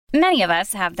Many of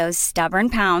us have those stubborn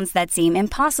pounds that seem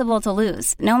impossible to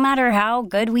lose, no matter how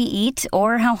good we eat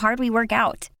or how hard we work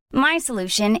out. My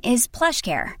solution is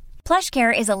PlushCare.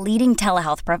 PlushCare is a leading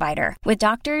telehealth provider with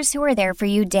doctors who are there for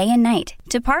you day and night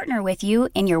to partner with you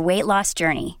in your weight loss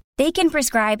journey. They can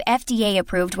prescribe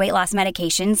FDA-approved weight loss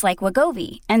medications like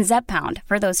Wegovy and Zepbound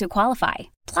for those who qualify.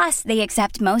 Plus, they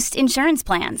accept most insurance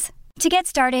plans. To get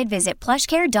started, visit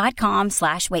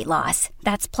plushcare.com/weightloss.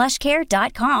 That's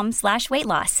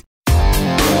plushcare.com/weightloss.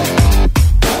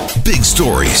 Big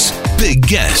stories, big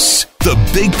guests, the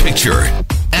big picture.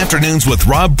 Afternoons with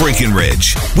Rob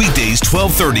Breckenridge. Weekdays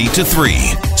 12:30 to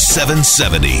 3,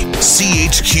 770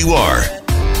 CHQR.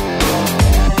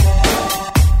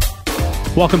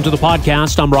 Welcome to the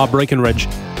podcast. I'm Rob Breckenridge.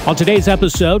 On today's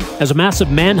episode, as a massive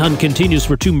manhunt continues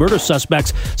for two murder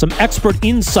suspects, some expert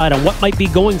insight on what might be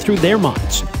going through their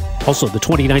minds. Also, the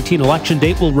 2019 election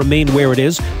date will remain where it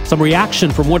is. Some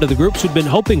reaction from one of the groups who'd been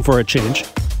hoping for a change.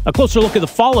 A closer look at the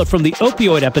fallout from the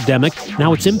opioid epidemic,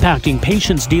 now it's impacting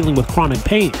patients dealing with chronic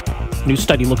pain. A new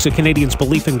study looks at Canadians'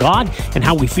 belief in God and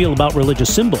how we feel about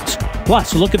religious symbols.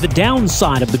 Plus, a look at the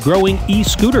downside of the growing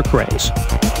e-scooter craze.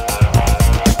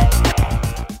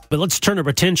 But let's turn our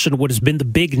attention to what has been the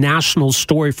big national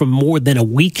story for more than a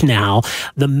week now,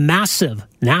 the massive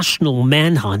national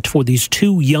manhunt for these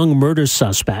two young murder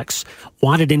suspects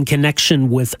wanted in connection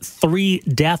with 3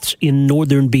 deaths in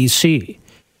northern BC.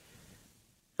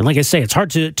 And like I say, it's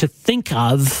hard to think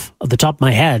of the top of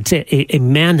my head, a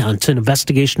manhunt, an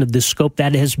investigation of this scope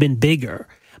that has been bigger.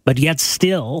 But yet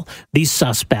still, these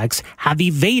suspects have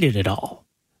evaded it all.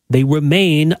 They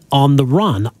remain on the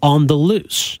run, on the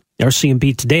loose.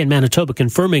 RCMP today in Manitoba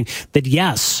confirming that,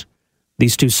 yes,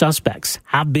 these two suspects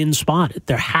have been spotted.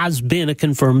 There has been a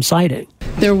confirmed sighting.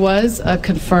 There was a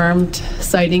confirmed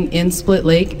sighting in Split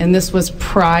Lake, and this was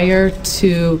prior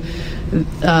to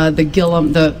the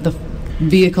Gillam, the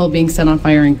vehicle being set on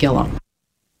fire in Gillam.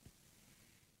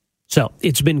 So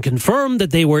it's been confirmed that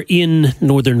they were in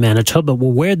northern Manitoba.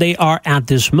 Well, where they are at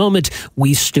this moment,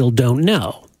 we still don't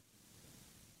know.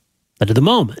 But at the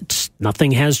moment,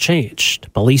 nothing has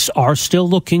changed. Police are still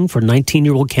looking for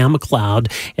 19-year-old Cam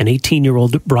McLeod and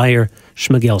 18-year-old Briar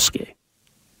Schmigelski.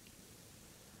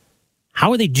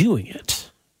 How are they doing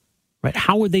it? Right?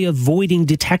 How are they avoiding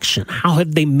detection? How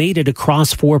have they made it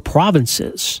across 4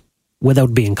 provinces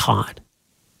without being caught?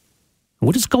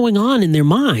 What is going on in their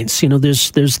minds? You know, there's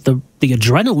the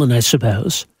adrenaline, I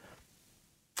suppose,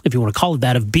 if you want to call it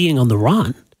that, of being on the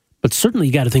run. But certainly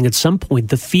you got to think at some point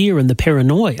the fear and the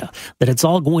paranoia that it's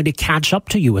all going to catch up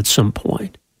to you at some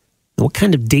point. And what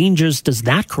kind of dangers does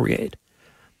that create?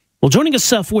 Well, joining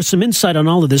us for some insight on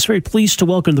all of this, very pleased to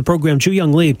welcome to the program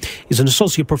Ju-Young Lee. He's an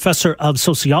associate professor of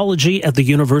sociology at the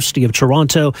University of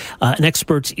Toronto, an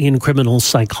expert in criminal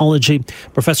psychology.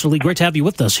 Professor Lee, great to have you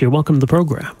with us here. Welcome to the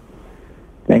program.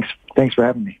 Thanks for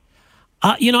having me.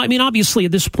 Obviously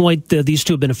at this point, these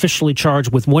two have been officially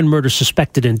charged with 1 murder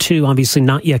suspected and 2, obviously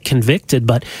not yet convicted.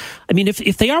 But, I mean,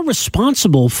 if they are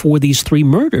responsible for these 3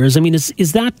 murders, I mean, does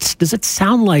it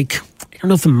sound like, I don't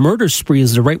know if a murder spree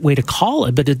is the right way to call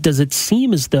it, but does it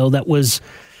seem as though that was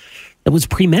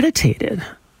premeditated?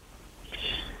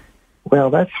 Well,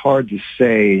 that's hard to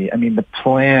say. I mean, the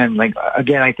plan,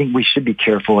 again, I think we should be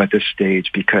careful at this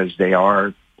stage because they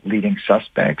are leading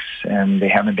suspects and they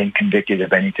haven't been convicted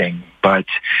of anything. But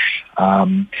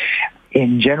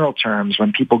in general terms,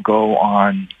 when people go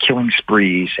on killing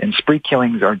sprees, and spree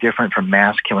killings are different from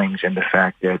mass killings in the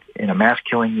fact that in a mass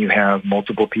killing you have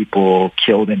multiple people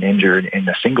killed and injured in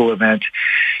a single event.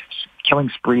 Killing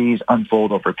sprees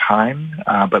unfold over time,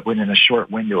 but within a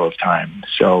short window of time.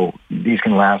 So these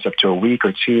can last up to a week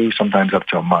or 2, sometimes up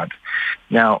to a month.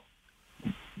 Now,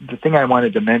 the thing I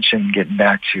wanted to mention, getting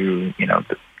back to,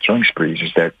 the killing sprees,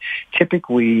 is that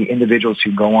typically individuals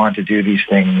who go on to do these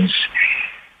things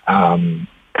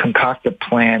concoct a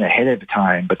plan ahead of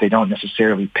time, but they don't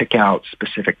necessarily pick out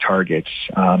specific targets.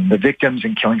 The victims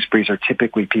in killing sprees are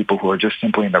typically people who are just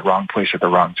simply in the wrong place at the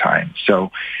wrong time.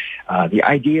 So the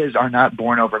ideas are not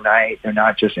born overnight. They're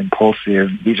not just impulsive.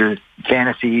 These are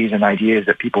fantasies and ideas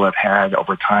that people have had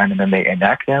over time, and then they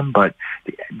enact them, but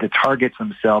the targets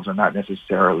themselves are not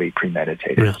necessarily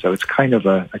premeditated. Yeah. So it's kind of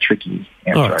a tricky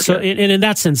answer. All right. So in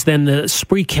that sense, then the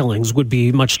spree killings would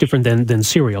be much different than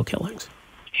serial killings.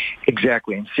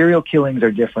 Exactly. And serial killings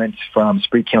are different from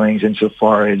spree killings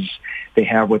insofar as they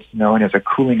have what's known as a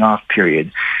cooling off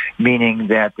period, meaning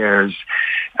that there's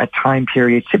a time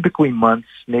period, typically months,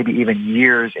 maybe even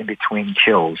years in between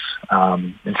kills.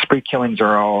 And spree killings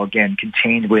are all, again,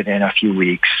 contained within a few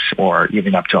weeks or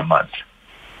even up to a month.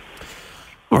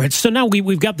 All right, so now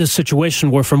we've got this situation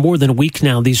where for more than a week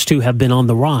now, these two have been on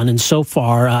the run and so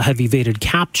far have evaded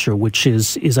capture, which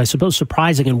is, I suppose,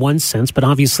 surprising in one sense, but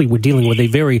obviously we're dealing with a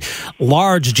very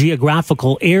large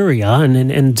geographical area,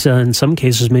 and in some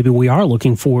cases maybe we are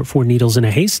looking for needles in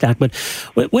a haystack. But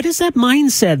what is that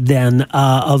mindset then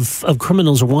of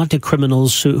criminals or wanted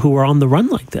criminals who are on the run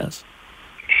like this?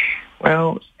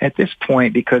 Well, at this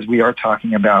point, because we are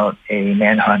talking about a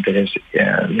manhunt that has,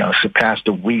 surpassed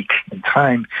a week in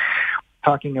time,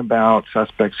 talking about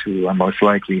suspects who are most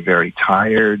likely very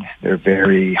tired, they're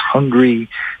very hungry,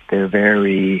 they're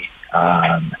very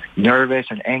nervous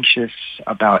and anxious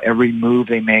about every move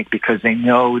they make because they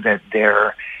know that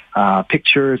their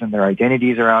pictures and their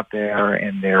identities are out there,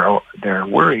 and they're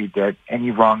worried that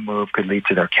any wrong move could lead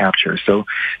to their capture. So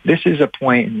this is a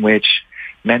point in which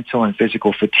mental and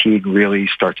physical fatigue really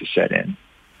start to set in.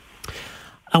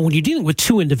 When you're dealing with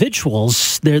two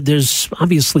individuals, there's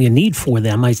obviously a need for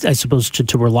them, I suppose,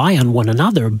 to rely on one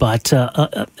another. But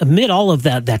amid all of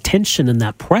that tension and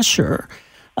that pressure,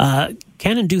 can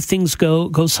and do things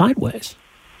go sideways?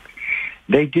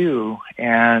 They do.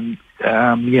 And,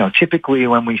 typically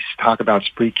when we talk about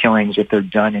spree killings, if they're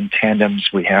done in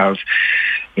tandems, we have,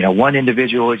 one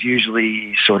individual is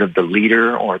usually sort of the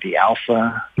leader or the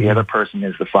alpha. The other person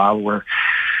is the follower.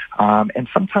 And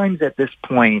sometimes at this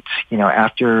point,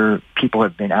 after people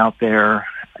have been out there,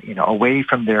 away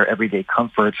from their everyday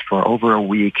comforts for over a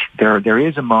week, there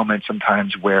is a moment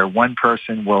sometimes where one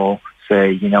person will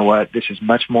say, you know what, this is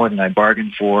much more than I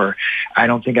bargained for. I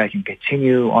don't think I can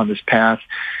continue on this path.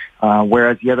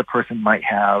 Whereas the other person might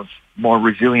have more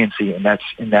resiliency in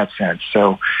that sense.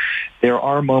 So there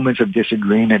are moments of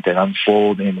disagreement that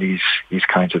unfold in these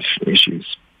kinds of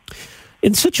issues.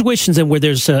 In situations where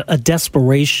there's a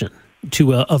desperation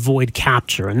to avoid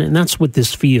capture, and that's what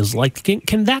this feels like,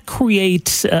 can that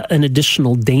create an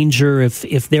additional danger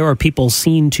if there are people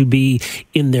seen to be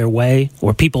in their way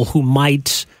or people who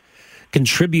might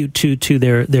contribute to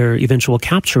their eventual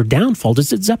capture or downfall? Does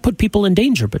that put people in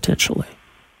danger potentially?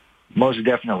 Most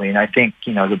definitely. And I think,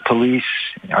 the police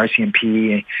and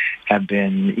RCMP have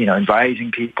been,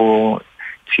 advising people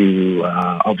to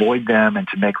avoid them and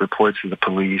to make reports to the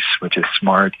police, which is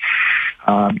smart.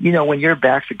 When your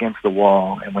back's against the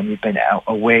wall and when you've been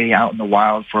away out in the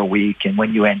wild for a week and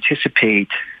when you anticipate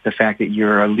the fact that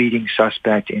you're a leading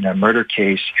suspect in a murder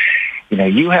case,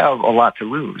 you have a lot to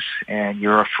lose, and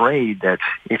you're afraid that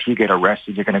if you get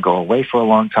arrested, you're going to go away for a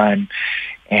long time.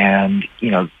 And,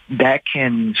 that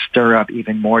can stir up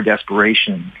even more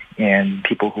desperation in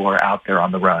people who are out there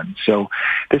on the run. So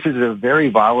this is a very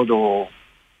volatile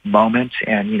moment.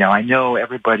 And, I know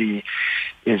everybody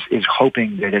is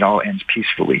hoping that it all ends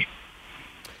peacefully.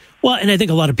 Well, and I think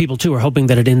a lot of people, too, are hoping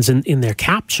that it ends in their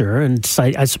capture. And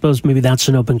I suppose maybe that's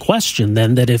an open question,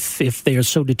 then, that if they are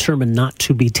so determined not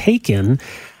to be taken,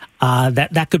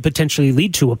 that could potentially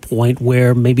lead to a point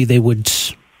where maybe they would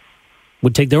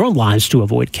take their own lives to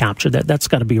avoid capture. That's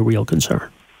got to be a real concern.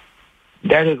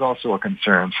 That is also a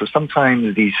concern. So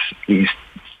sometimes these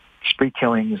spree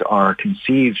killings are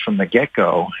conceived from the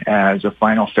get-go as a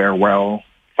final farewell,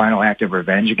 final act of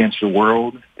revenge against the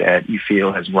world that you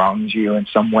feel has wronged you in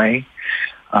some way.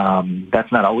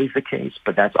 That's not always the case,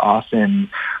 but that's often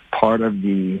part of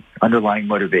the underlying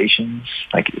motivations.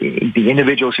 Like the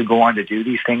individuals who go on to do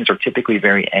these things are typically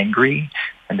very angry,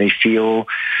 and they feel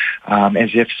as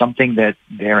if something that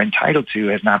they're entitled to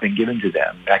has not been given to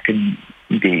them. That can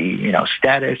be,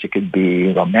 status. It could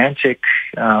be romantic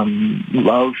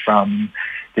love from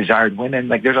desired women.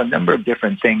 Like there's a number of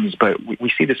different things, but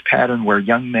we see this pattern where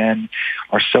young men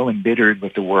are so embittered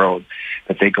with the world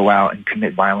that they go out and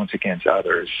commit violence against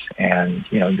others. And,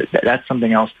 that's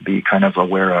something else to be kind of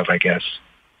aware of, I guess.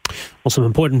 Well, some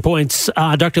important points.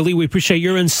 Dr. Lee, we appreciate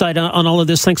your insight on all of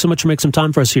this. Thanks so much for making some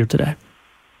time for us here today.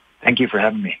 Thank you for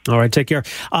having me. All right, take care.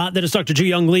 That is Dr.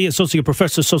 Ju-Young Lee, Associate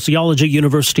Professor of Sociology,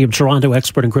 University of Toronto,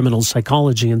 expert in criminal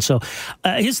psychology. And so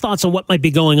his thoughts on what might be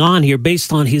going on here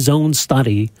based on his own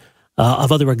study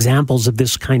of other examples of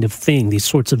this kind of thing, these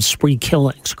sorts of spree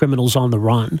killings, criminals on the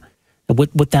run, and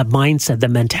what that mindset, the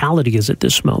mentality is at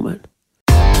this moment.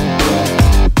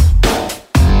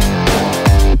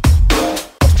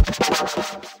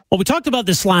 Well, we talked about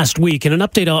this last week, and an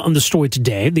update on the story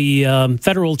today. The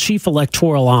federal chief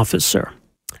electoral officer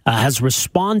has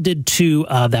responded to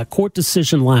that court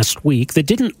decision last week that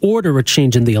didn't order a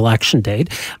change in the election date,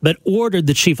 but ordered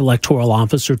the chief electoral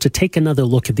officer to take another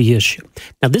look at the issue.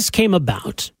 Now, this came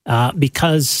about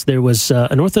because there was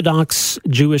an Orthodox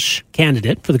Jewish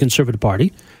candidate for the Conservative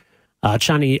Party,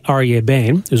 Chani Aryeh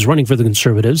Bain, who's running for the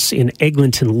Conservatives in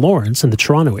Eglinton Lawrence in the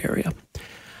Toronto area.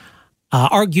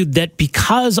 argued that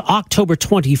because October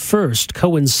 21st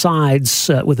coincides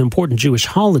with an important Jewish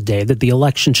holiday, that the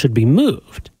election should be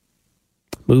moved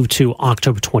to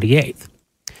October 28th.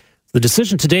 The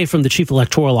decision today from the chief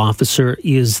electoral officer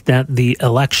is that the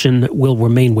election will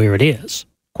remain where it is.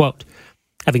 Quote,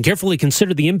 having carefully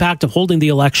considered the impact of holding the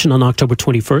election on October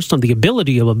 21st on the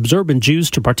ability of observant Jews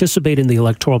to participate in the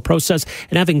electoral process,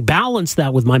 and having balanced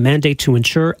that with my mandate to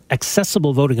ensure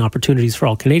accessible voting opportunities for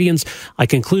all Canadians, I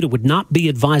conclude it would not be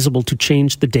advisable to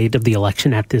change the date of the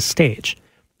election at this stage.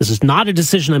 This is not a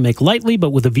decision I make lightly, but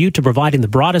with a view to providing the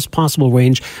broadest possible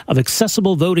range of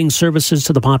accessible voting services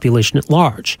to the population at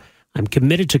large. I'm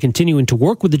committed to continuing to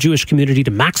work with the Jewish community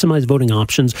to maximize voting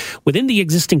options within the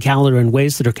existing calendar in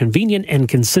ways that are convenient and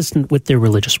consistent with their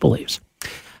religious beliefs.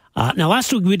 Now,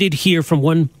 last week we did hear from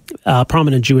one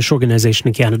prominent Jewish organization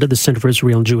in Canada, the Centre for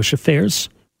Israel and Jewish Affairs,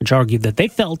 which argued that they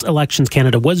felt Elections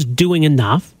Canada was doing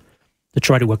enough to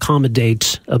try to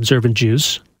accommodate observant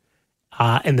Jews,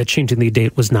 and that changing the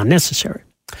date was not necessary.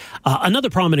 Another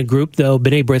prominent group, though,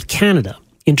 B'nai B'rith Canada,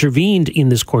 intervened in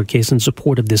this court case in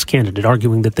support of this candidate,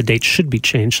 arguing that the date should be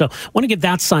changed. So I want to get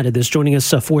that side of this. Joining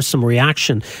us for some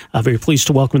reaction, very pleased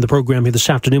to welcome to the program here this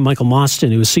afternoon, Michael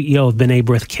Mostyn, who is CEO of B'nai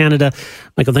B'rith Canada.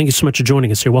 Michael, thank you so much for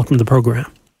joining us here. Welcome to the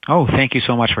program. Oh, thank you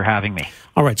so much for having me.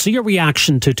 All right, so your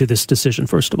reaction to this decision,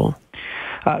 first of all.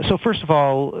 So first of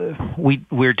all,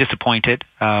 we're disappointed.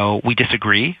 We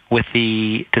disagree with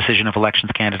the decision of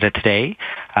Elections Canada today.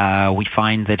 We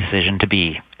find the decision to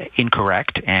be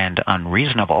incorrect and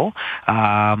unreasonable.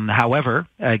 However,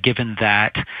 given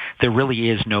that there really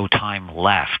is no time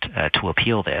left to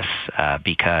appeal this,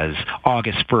 because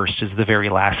August 1st is the very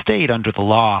last date under the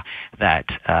law that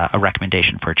a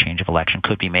recommendation for a change of election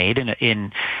could be made. And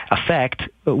in effect,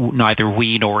 neither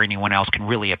we nor anyone else can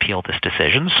really appeal this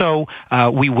decision. So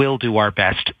we will do our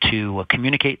best to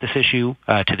communicate this issue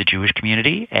to the Jewish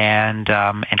community and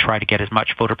try to get as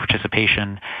much voter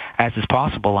participation as is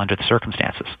possible under the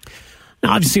circumstances.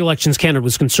 Now, obviously, Elections Canada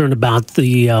was concerned about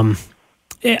the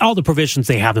all the provisions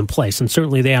they have in place, and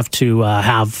certainly they have to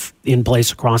have in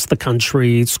place across the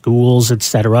country, schools, et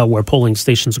cetera, where polling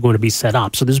stations are going to be set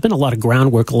up. So there's been a lot of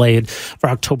groundwork laid for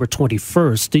October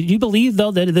 21st. Do you believe,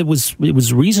 though, that it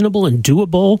was reasonable and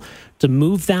doable to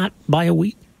move that by a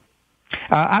week?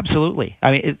 Absolutely.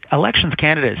 I mean, Elections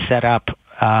Canada is set up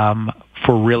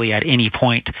for really at any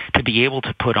point to be able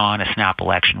to put on a snap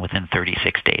election within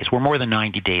 36 days. We're more than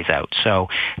 90 days out, so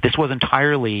this was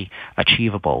entirely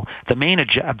achievable. The main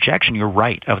objection, you're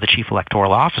right, of the Chief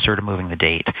Electoral Officer to moving the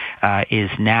date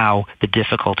is now the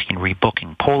difficulty in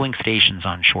rebooking polling stations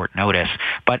on short notice.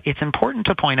 But it's important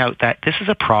to point out that this is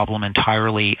a problem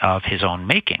entirely of his own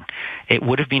making. It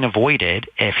would have been avoided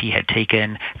if he had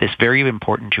taken this very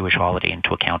important Jewish holiday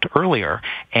into account earlier,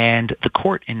 and the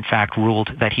court, in fact,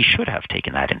 ruled that he should have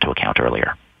taken that into account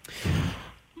earlier.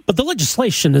 But the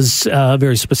legislation is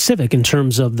very specific in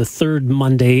terms of the third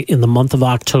Monday in the month of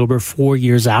October, 4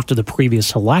 years after the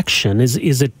previous election.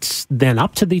 Is it then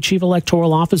up to the Chief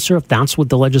Electoral Officer if that's what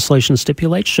the legislation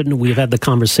stipulates? Shouldn't we have had the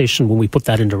conversation when we put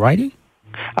that into writing?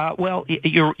 Well,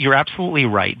 you're absolutely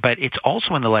right, but it's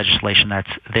also in the legislation that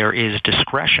there is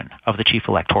discretion of the Chief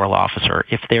Electoral Officer.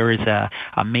 If there is a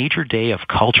major day of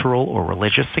cultural or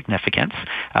religious significance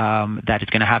that is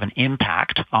going to have an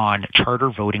impact on charter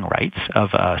voting rights of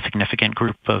a significant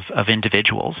group of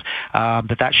individuals,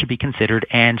 that should be considered,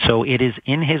 and so it is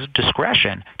in his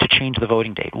discretion to change the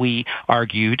voting date. We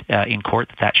argued in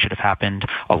court that should have happened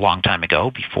a long time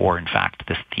ago, before, in fact,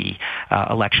 the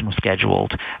election was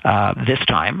scheduled this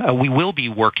time. We will be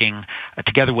working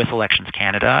together with Elections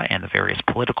Canada and the various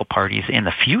political parties in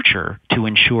the future to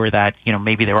ensure that,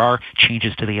 maybe there are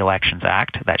changes to the Elections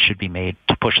Act that should be made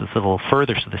to push this a little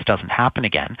further so this doesn't happen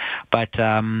again. But,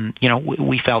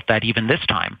 we felt that even this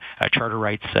time, charter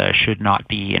rights should not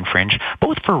be infringed,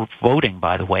 both for voting,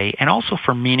 by the way, and also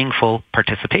for meaningful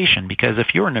participation. Because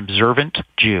if you're an observant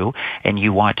Jew and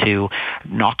you want to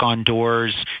knock on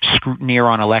doors, scrutineer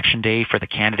on Election Day for the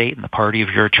candidate and the party of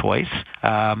your choice,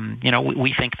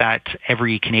 we think that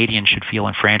every Canadian should feel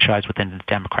enfranchised within the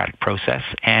democratic process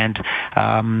and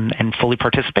fully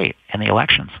participate in the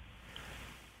elections.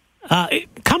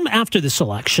 Come after this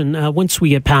election, once we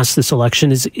get past this election,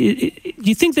 do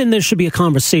you think then there should be a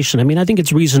conversation? I mean, I think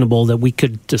it's reasonable that we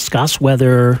could discuss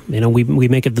whether, we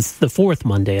make it the fourth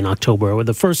Monday in October or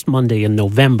the first Monday in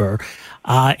November.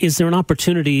 Is there an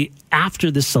opportunity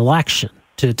after this election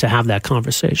to have that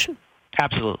conversation?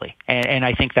 Absolutely. And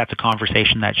I think that's a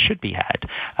conversation that should be had.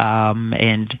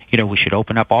 And, we should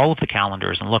open up all of the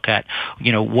calendars and look at,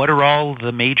 what are all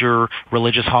the major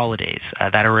religious holidays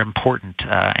that are important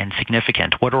and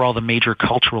significant? What are all the major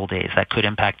cultural days that could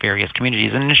impact various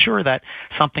communities, and ensure that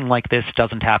something like this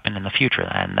doesn't happen in the future?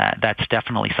 And that's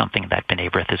definitely something that B'nai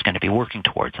B'rith is going to be working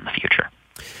towards in the future.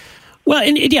 Well,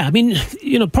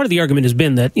 part of the argument has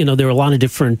been that, there are a lot of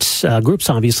different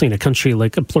groups, obviously, in a country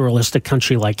like a pluralistic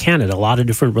country like Canada, a lot of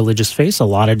different religious faiths, a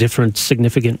lot of different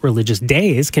significant religious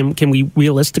days. Can we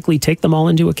realistically take them all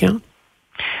into account?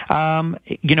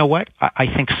 You know what? I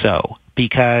think so,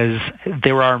 because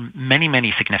there are many,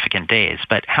 many significant days,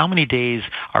 but how many days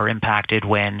are impacted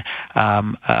when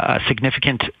a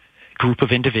significant group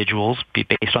of individuals,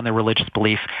 based on their religious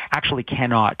belief, actually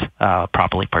cannot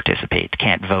properly participate,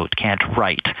 can't vote, can't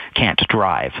write, can't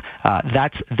drive.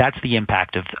 That's the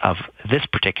impact of this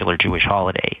particular Jewish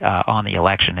holiday on the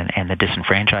election and the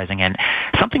disenfranchising. And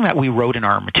something that we wrote in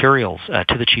our materials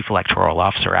to the Chief Electoral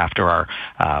Officer after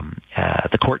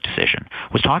the court decision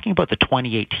was talking about the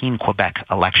 2018 Quebec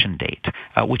election date,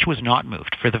 which was not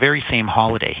moved for the very same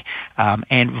holiday.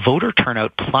 And voter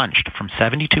turnout plunged from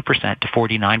 72% to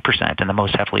 49%. In the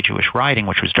most heavily Jewish riding,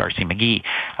 which was Darcy-McGee,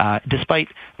 despite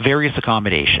various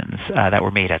accommodations that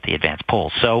were made at the advance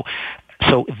polls. So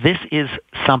this is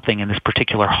something in this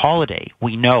particular holiday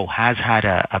we know has had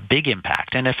a big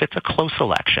impact. And if it's a close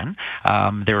election,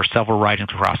 there are several ridings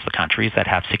across the country that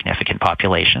have significant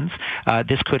populations.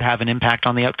 This could have an impact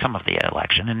on the outcome of the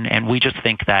election. And we just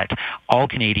think that all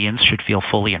Canadians should feel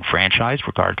fully enfranchised,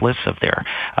 regardless of their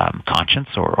conscience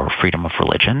or freedom of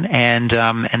religion. And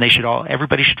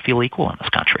everybody should feel equal in this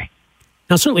country.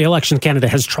 Now, certainly Elections Canada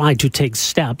has tried to take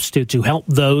steps to help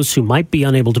those who might be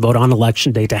unable to vote on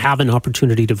Election Day to have an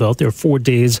opportunity to vote. There are 4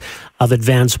 days of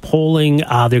advance polling.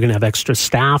 They're going to have extra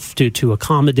staff to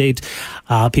accommodate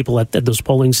people at those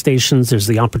polling stations. There's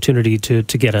the opportunity to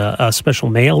get a special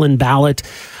mail-in ballot.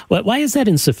 Why is that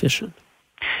insufficient?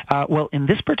 Well, in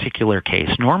this particular case,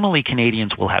 normally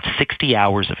Canadians will have 60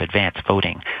 hours of advance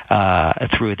voting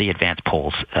through the advance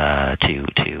polls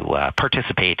to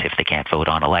participate if they can't vote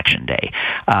on Election Day.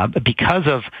 Because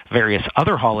of various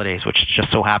other holidays, which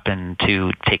just so happen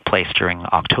to take place during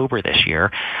October this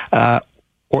year,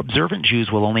 observant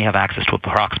Jews will only have access to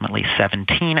approximately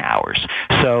 17 hours.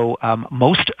 So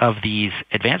most of these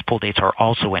advance poll dates are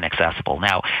also inaccessible.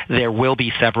 Now, there will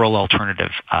be several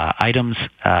alternative items,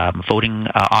 voting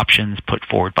options put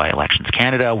forward by Elections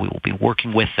Canada. We will be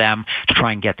working with them to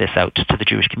try and get this out to the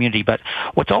Jewish community. But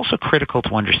what's also critical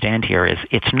to understand here is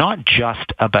it's not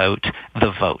just about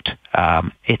the vote.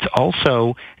 It's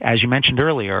also, as you mentioned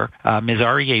earlier, Ms.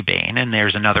 Aryeh Bain, and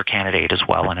there's another candidate as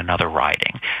well in another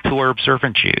riding, who are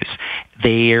observant Jews.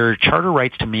 Their charter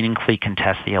rights to meaningfully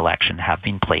contest the election have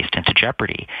been placed into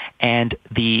jeopardy. And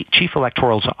the Chief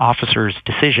Electoral Officer's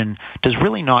decision does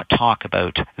really not talk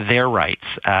about their rights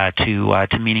to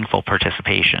meaningful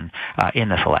participation in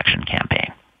this election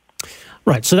campaign.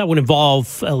 Right, so that would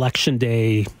involve Election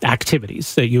Day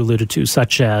activities that you alluded to,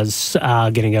 such as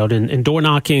getting out and door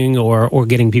knocking or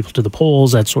getting people to the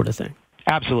polls, that sort of thing.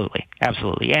 Absolutely.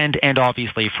 And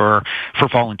obviously for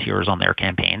volunteers on their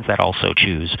campaigns that also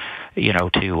choose,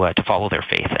 to follow their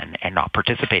faith and not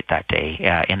participate that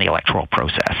day in the electoral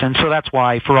process. And so that's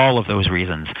why, for all of those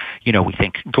reasons, we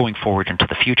think going forward into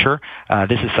the future,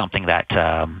 this is something that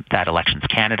Elections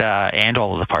Canada and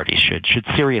all of the parties should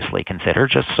seriously consider,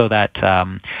 just so that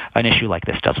an issue like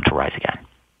this doesn't arise again.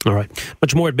 All right.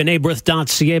 Much more at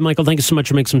bnaibbrith.ca. Michael, thank you so much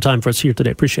for making some time for us here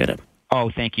today. Appreciate it. Oh,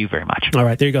 thank you very much. All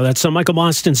right, there you go. That's Michael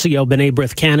Boston, CEO, B'nai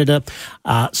B'rith Canada.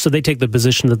 So they take the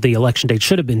position that the election date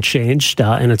should have been changed,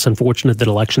 and it's unfortunate that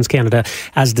Elections Canada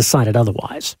has decided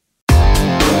otherwise.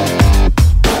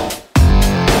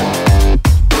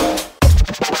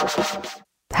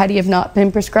 Had he have not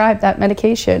been prescribed that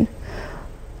medication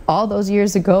all those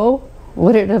years ago,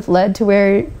 would it have led to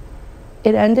where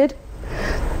it ended?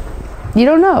 You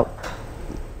don't know.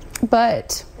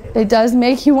 But it does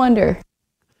make you wonder.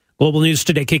 Global News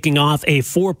Today kicking off a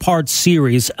 4-part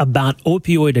series about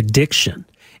opioid addiction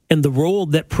and the role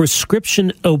that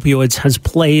prescription opioids has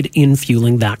played in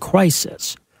fueling that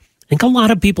crisis. I think a lot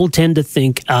of people tend to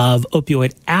think of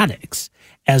opioid addicts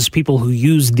as people who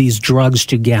use these drugs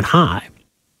to get high.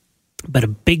 But a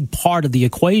big part of the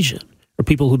equation are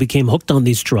people who became hooked on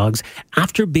these drugs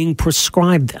after being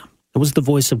prescribed them. It was the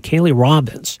voice of Kaylee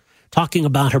Robbins talking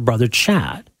about her brother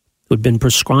Chad, who had been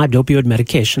prescribed opioid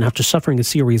medication after suffering a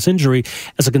serious injury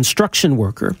as a construction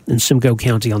worker in Simcoe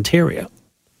County, Ontario.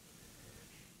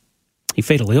 He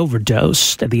fatally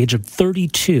overdosed at the age of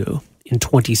 32 in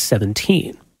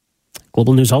 2017.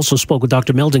 Global News also spoke with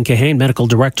Dr. Meldon Kahane, Medical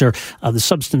Director of the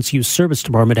Substance Use Service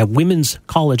Department at Women's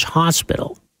College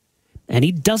Hospital. And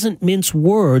he doesn't mince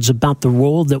words about the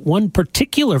role that one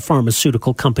particular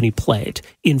pharmaceutical company played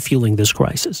in fueling this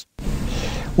crisis.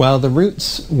 Well, the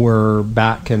roots were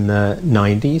back in the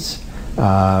 90s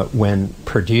when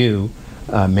Purdue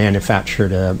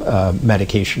manufactured a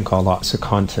medication called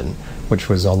OxyContin, which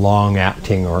was a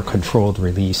long-acting or controlled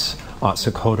release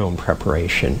oxycodone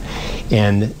preparation.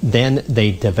 And then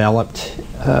they developed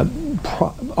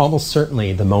almost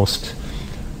certainly the most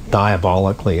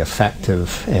diabolically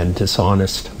effective and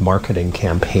dishonest marketing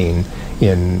campaign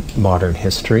in modern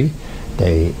history.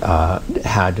 They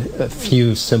had a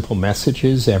few simple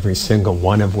messages, every single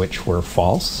one of which were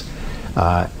false.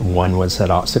 One was that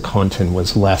OxyContin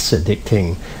was less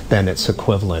addicting than its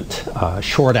equivalent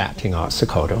short-acting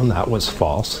oxycodone. That was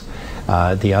false.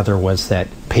 The other was that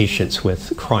patients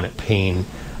with chronic pain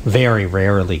very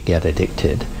rarely get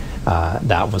addicted.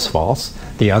 That was false.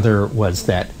 The other was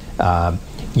that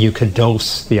you could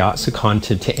dose the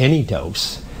OxyContin to any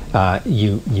dose.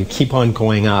 You keep on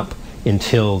going up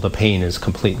until the pain is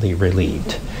completely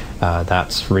relieved.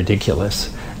 That's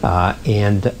ridiculous.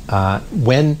 And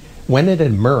when it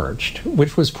emerged,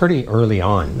 which was pretty early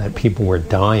on, that people were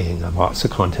dying of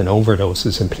OxyContin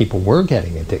overdoses and people were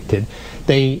getting addicted,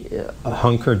 they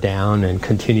hunkered down and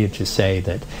continued to say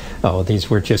that, oh, these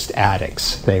were just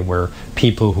addicts. They were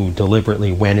people who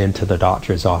deliberately went into the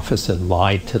doctor's office and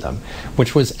lied to them,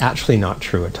 which was actually not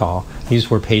true at all. These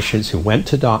were patients who went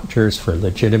to doctors for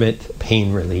legitimate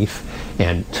pain relief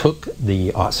and took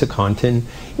the OxyContin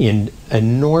in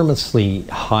enormously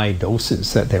high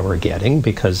doses that they were getting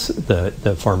because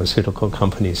the pharmaceutical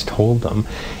companies told them,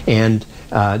 and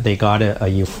they got a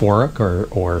euphoric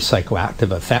or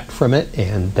psychoactive effect from it,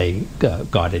 and they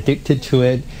got addicted to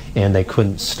it, and they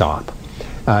couldn't stop.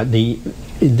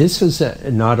 This was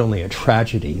not only a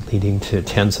tragedy leading to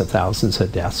tens of thousands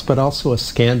of deaths, but also a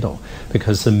scandal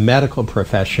because the medical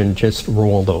profession just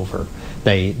rolled over.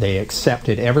 They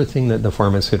accepted everything that the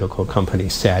pharmaceutical company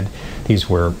said. These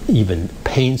were even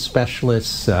pain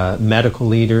specialists, medical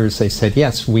leaders. They said,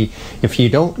 yes, if you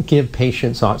don't give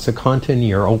patients OxyContin,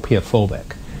 you're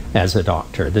opiophobic as a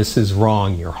doctor. This is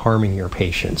wrong. You're harming your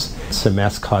patients. It's a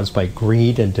mess caused by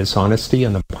greed and dishonesty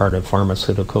on the part of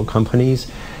pharmaceutical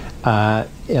companies. A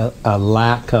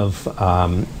lack of,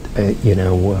 I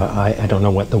don't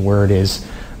know what the word is,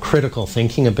 critical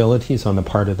thinking abilities on the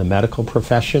part of the medical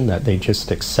profession, that they just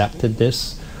accepted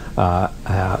this. They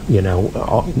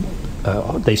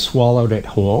swallowed it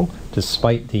whole,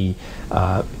 despite the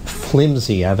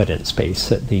flimsy evidence base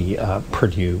that the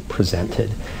Purdue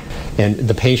presented. And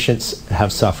the patients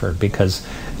have suffered because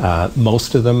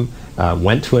most of them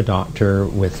went to a doctor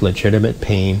with legitimate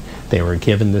pain. They were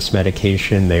given this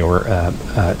medication. They were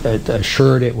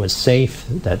assured it was safe,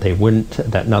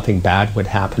 that nothing bad would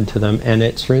happen to them, and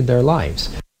it's ruined their lives.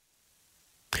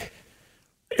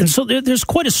 And so there's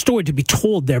quite a story to be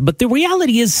told there, but the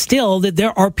reality is still that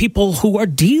there are people who are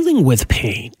dealing with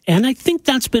pain, and I think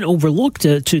that's been overlooked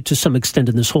to some extent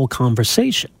in this whole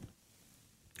conversation.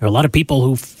 There are a lot of people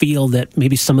who feel that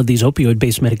maybe some of these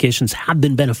opioid-based medications have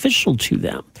been beneficial to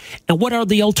them. And what are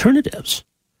the alternatives?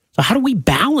 So how do we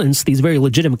balance these very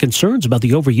legitimate concerns about the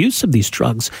overuse of these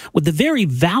drugs with the very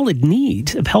valid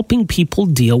need of helping people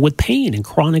deal with pain and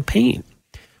chronic pain?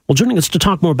 Well, joining us to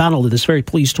talk more about all of this, very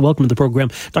pleased to welcome to the program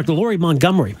Dr. Lori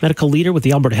Montgomery, medical leader with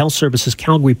the Alberta Health Services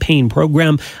Calgary Pain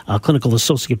Program, a clinical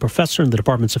associate professor in the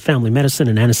Departments of Family Medicine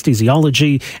and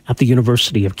Anesthesiology at the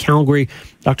University of Calgary.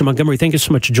 Dr. Montgomery, thank you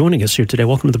so much for joining us here today.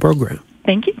 Welcome to the program.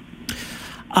 Thank you.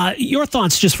 Your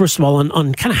thoughts, just first of all,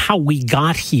 on kind of how we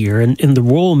got here and the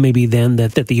role maybe then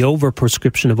that the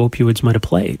over-prescription of opioids might have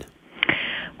played.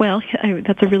 Well,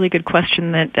 that's a really good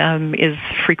question that is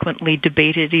frequently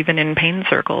debated even in pain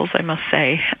circles, I must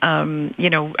say.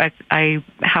 I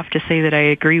have to say that I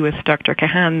agree with Dr.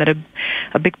 Kahane that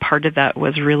a big part of that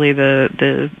was really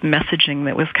the messaging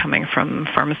that was coming from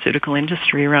pharmaceutical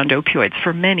industry around opioids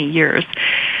for many years.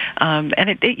 And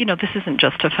this isn't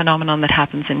just a phenomenon that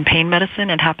happens in pain medicine.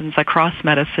 It happens across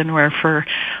medicine, where for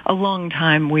a long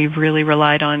time we've really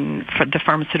relied on the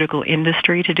pharmaceutical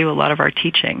industry to do a lot of our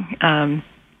teaching.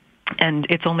 And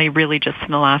it's only really just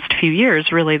in the last few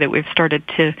years, really, that we've started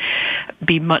to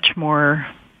be much more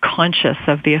conscious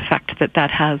of the effect that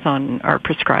has on our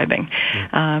prescribing.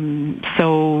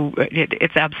 So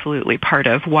it's absolutely part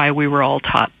of why we were all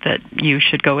taught that you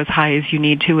should go as high as you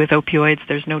need to with opioids.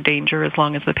 There's no danger as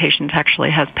long as the patient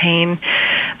actually has pain.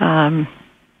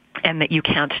 and that you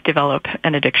can't develop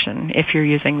an addiction if you're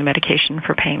using the medication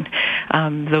for pain.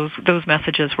 Those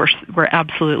messages were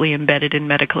absolutely embedded in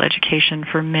medical education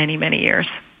for many, many years.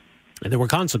 And there were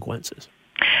consequences.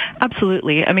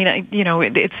 Absolutely. I mean,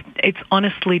 it's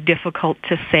honestly difficult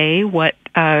to say what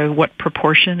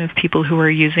proportion of people who are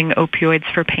using opioids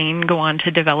for pain go on to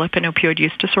develop an opioid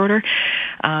use disorder,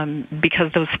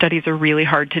 because those studies are really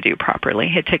hard to do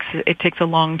properly. It takes a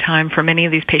long time for many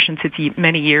of these patients. It's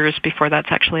many years before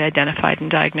that's actually identified and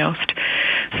diagnosed.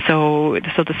 So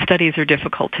the studies are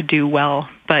difficult to do well,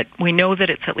 but we know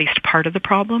that it's at least part of the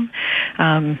problem.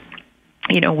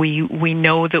 We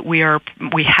know that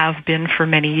we have been for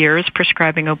many years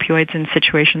prescribing opioids in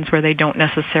situations where they don't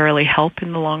necessarily help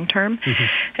in the long term. Mm-hmm.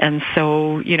 And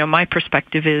so, my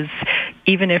perspective is,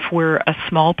 even if we're a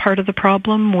small part of the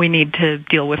problem, we need to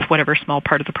deal with whatever small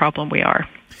part of the problem we are.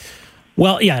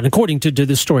 Well, yeah, and according to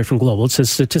this story from Global, it says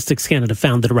Statistics Canada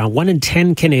found that around 1 in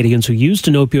 10 Canadians who used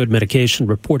an opioid medication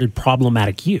reported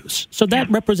problematic use. So that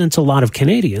represents a lot of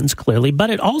Canadians, clearly,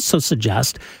 but it also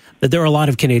suggests that there are a lot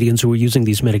of Canadians who are using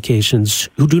these medications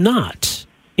who do not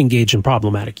engage in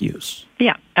problematic use.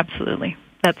 Yeah, absolutely.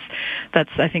 That's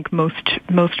I think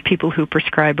most people who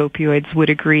prescribe opioids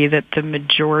would agree that the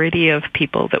majority of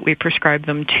people that we prescribe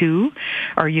them to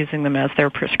are using them as they're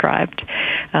prescribed.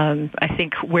 I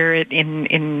think where it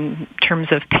in terms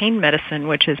of pain medicine,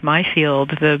 which is my field,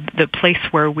 the place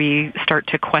where we start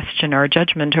to question our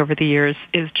judgment over the years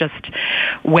is just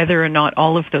whether or not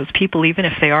all of those people, even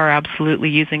if they are absolutely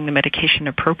using the medication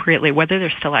appropriately, whether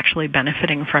they're still actually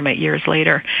benefiting from it years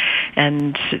later.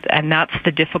 And that's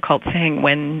the difficult thing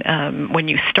when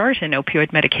you start an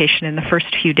opioid medication in the first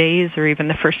few days or even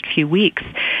the first few weeks,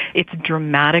 it's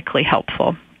dramatically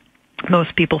helpful.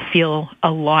 Most people feel a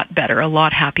lot better, a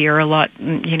lot happier, a lot,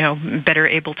 better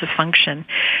able to function.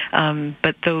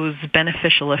 But those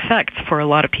beneficial effects for a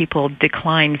lot of people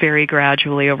decline very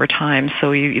gradually over time.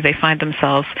 So they find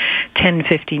themselves 10,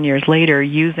 15 years later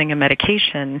using a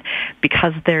medication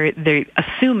because they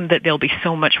assume that they'll be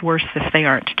so much worse if they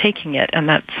aren't taking it. And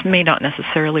that may not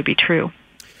necessarily be true.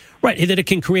 Right, that it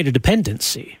can create a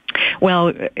dependency.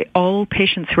 Well, all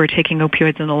patients who are taking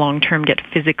opioids in the long term get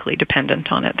physically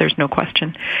dependent on it. There's no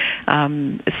question.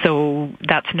 So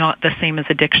that's not the same as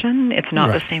addiction. It's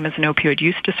not the same as an opioid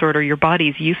use disorder. Your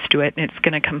body's used to it, and it's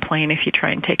going to complain if you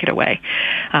try and take it away.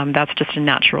 That's just a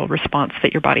natural response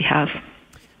that your body has.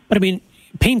 But I mean,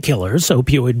 painkillers,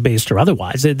 opioid-based or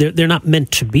otherwise, they're not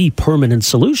meant to be permanent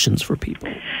solutions for people.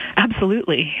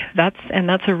 Absolutely. That's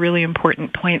a really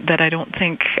important point that I don't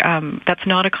think, that's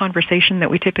not a conversation that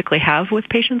we typically have with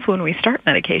patients when we start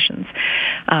medications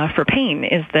for pain,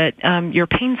 is that your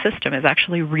pain system is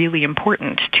actually really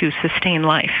important to sustain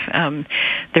life.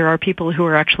 There are people who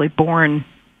are actually born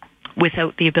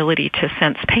without the ability to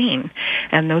sense pain.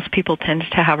 And those people tend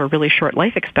to have a really short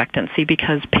life expectancy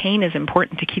because pain is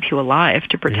important to keep you alive,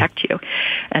 to protect you.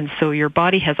 And so your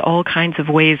body has all kinds of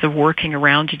ways of working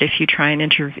around it if you try and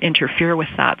interfere with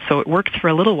that. So it works for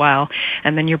a little while,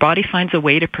 and then your body finds a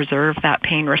way to preserve that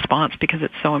pain response because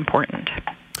it's so important.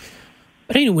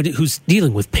 But anyone who's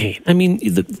dealing with pain, I mean,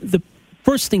 the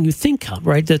first thing you think of,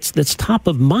 right, that's top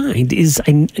of mind is,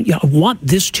 I want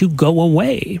this to go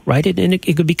away, right? And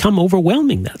it could become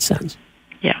overwhelming in that sense.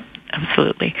 Yeah,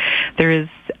 absolutely. There is,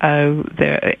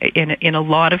 in a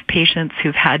lot of patients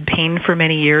who've had pain for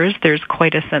many years, there's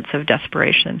quite a sense of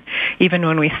desperation. Even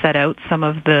when we set out some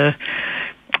of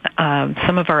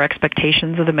our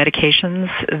expectations of the medications,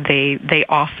 they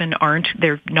often aren't.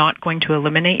 They're not going to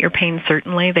eliminate your pain,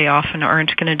 certainly. They often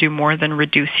aren't going to do more than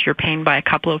reduce your pain by a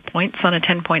couple of points on a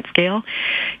 10-point scale.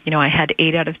 I had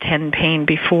 8 out of 10 pain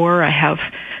before. I have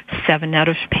 7 out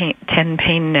of 10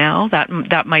 pain now.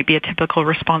 That might be a typical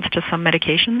response to some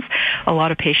medications. A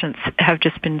lot of patients have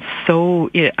just been so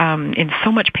in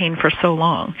so much pain for so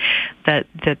long that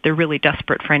they're really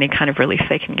desperate for any kind of relief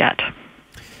they can get.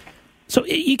 So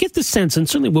you get the sense, and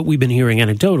certainly what we've been hearing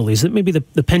anecdotally, is that maybe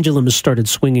the pendulum has started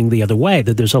swinging the other way,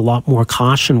 that there's a lot more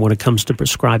caution when it comes to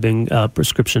prescribing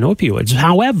prescription opioids.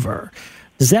 However,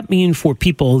 does that mean for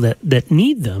people that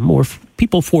need them, or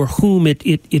people for whom it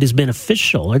is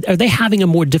beneficial, are they having a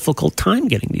more difficult time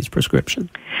getting these prescriptions?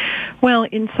 Well,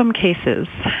 in some cases,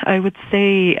 I would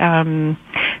say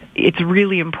it's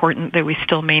really important that we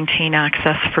still maintain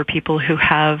access for people who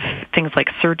have things like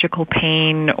surgical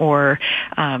pain or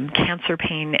cancer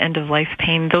pain, end-of-life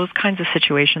pain, those kinds of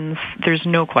situations. There's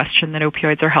no question that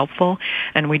opioids are helpful,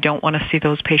 and we don't want to see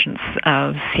those patients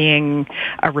seeing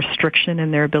a restriction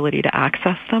in their ability to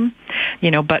access them.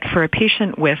 But for a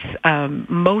patient with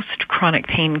most chronic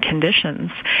pain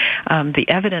conditions, the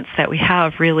evidence that we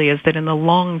have really is that in the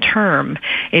long term,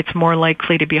 it's more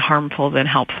likely to be harmful than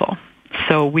helpful.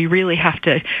 So we really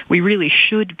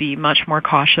should be much more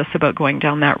cautious about going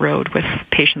down that road with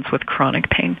patients with chronic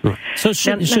pain. Right. So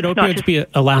should opioids be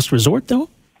a last resort, though?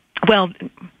 Well,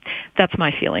 that's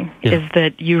my feeling, is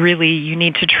that you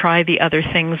need to try the other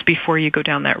things before you go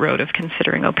down that road of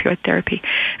considering opioid therapy.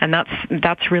 And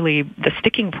that's really the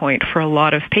sticking point for a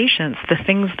lot of patients. The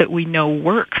things that we know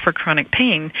work for chronic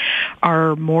pain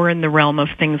are more in the realm of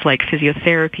things like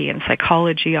physiotherapy and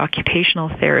psychology, occupational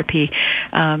therapy,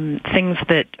 things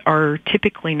that are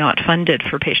typically not funded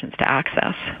for patients to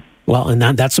access. Well, and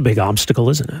that's a big obstacle,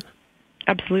 isn't it?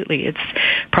 Absolutely. It's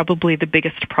probably the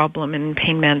biggest problem in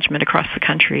pain management across the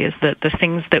country is that the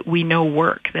things that we know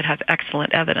work, that have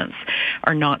excellent evidence,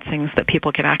 are not things that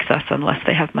people can access unless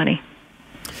they have money.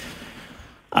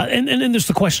 And there's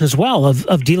the question as well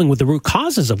of dealing with the root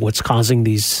causes of what's causing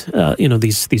these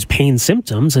pain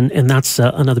symptoms, and that's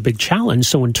another big challenge.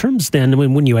 So in terms then,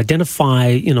 when you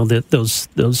identify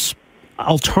those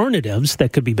alternatives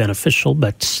that could be beneficial,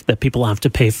 but that people have to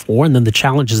pay for, and then the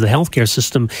challenges of the healthcare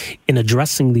system in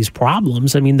addressing these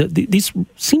problems, I mean, these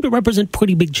seem to represent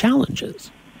pretty big challenges.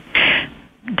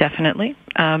 Definitely.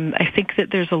 I think that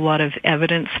there's a lot of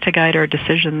evidence to guide our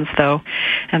decisions, though,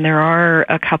 and there are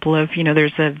a couple of,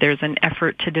 there's an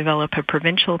effort to develop a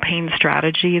provincial pain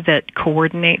strategy that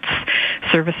coordinates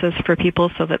services for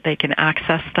people so that they can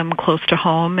access them close to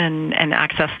home and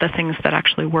access the things that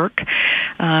actually work.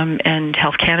 And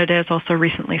Health Canada has also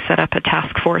recently set up a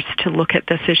task force to look at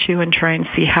this issue and try and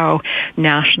see how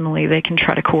nationally they can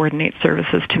try to coordinate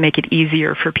services to make it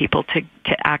easier for people to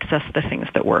access the things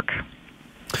that work.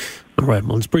 All right.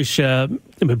 Well, it's pretty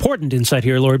important insight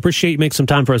here, Lori. Appreciate you making some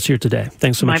time for us here today.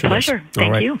 Thanks so much. My pleasure.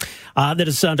 Thank you. That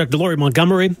is Dr. Lori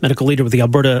Montgomery, medical leader with the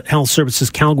Alberta Health Services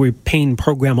Calgary Pain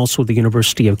Program, also with the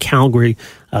University of Calgary,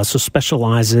 so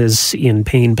specializes in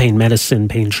pain medicine,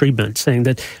 pain treatment, saying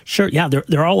that, sure, yeah,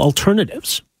 there are all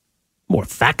alternatives, more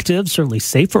effective, certainly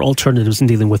safer alternatives in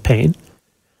dealing with pain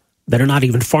that are not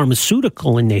even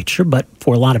pharmaceutical in nature, but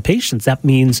for a lot of patients, that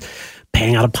means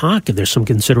paying out of pocket. There's some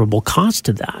considerable cost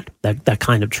to that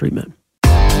kind of treatment.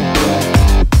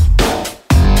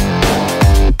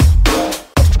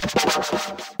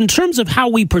 In terms of how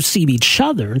we perceive each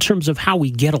other, in terms of how we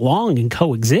get along and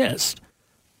coexist,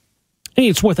 I think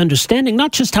it's worth understanding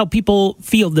not just how people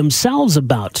feel themselves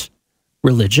about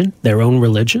religion, their own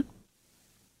religion,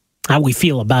 how we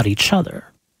feel about each other.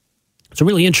 It's a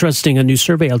really interesting, a new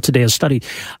survey out today, a study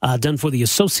done for the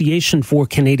Association for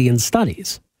Canadian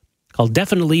Studies, called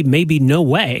Definitely Maybe No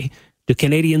Way Do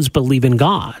Canadians Believe in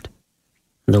God?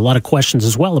 And there are a lot of questions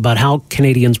as well about how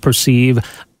Canadians perceive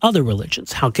other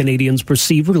religions, how Canadians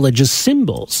perceive religious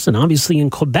symbols. And obviously in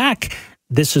Quebec,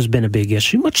 this has been a big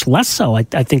issue, much less so, I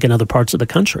think, in other parts of the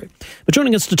country. But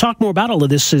joining us to talk more about all of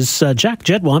this is Jack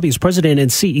Jedwab. He's president and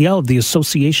CEO of the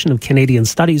Association of Canadian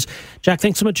Studies. Jack,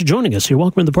 thanks so much for joining us. You're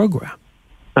welcome to the program.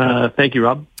 Thank you,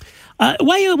 Rob.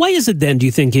 Why is it then, do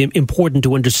you think, important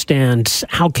to understand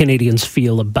how Canadians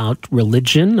feel about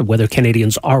religion, whether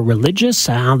Canadians are religious,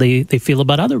 how they feel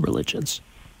about other religions?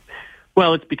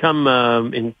 Well, it's become,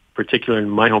 in particular in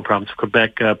my home province of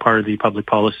Quebec, part of the public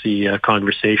policy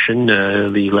conversation.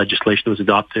 The legislation that was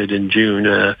adopted in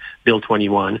June, Bill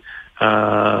 21,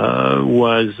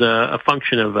 was a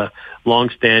function of a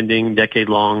long-standing,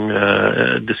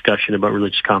 decade-long discussion about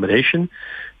religious accommodation.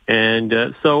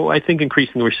 And so I think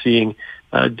increasingly we're seeing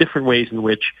different ways in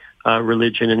which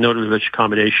religion and notably religious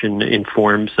accommodation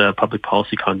informs public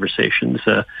policy conversations.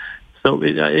 So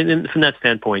from that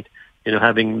standpoint,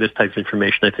 having this type of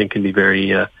information I think can be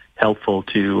very helpful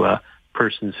to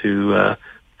persons who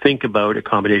think about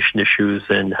accommodation issues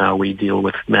and how we deal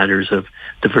with matters of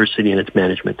diversity and its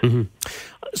management. Mm-hmm.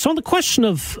 So on the question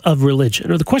of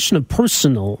religion, or the question of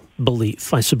personal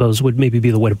belief, I suppose would maybe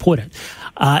be the way to put it,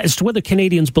 as to whether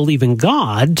Canadians believe in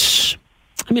God,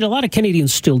 I mean, a lot of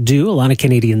Canadians still do, a lot of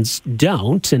Canadians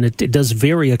don't, and it does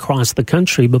vary across the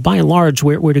country, but by and large,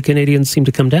 where do Canadians seem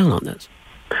to come down on this?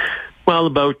 Well,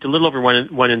 about a little over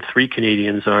one in three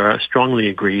Canadians strongly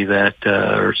agree that,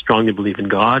 or strongly believe in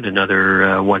God.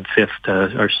 Another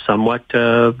 1/5 are somewhat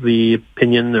of the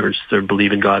opinion or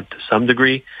believe in God to some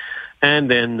degree.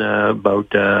 And then about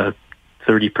 30%,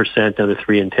 another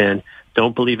 3 in 10,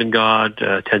 don't believe in God.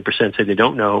 10% say they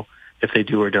don't know if they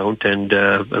do or don't, and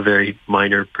a very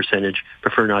minor percentage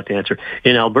prefer not to answer.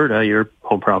 In Alberta, your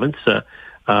home province,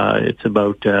 it's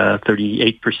about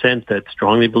 38% that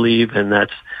strongly believe, and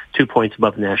that's 2 points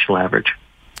above the national average.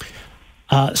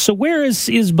 So where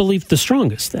is belief the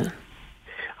strongest then?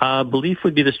 Belief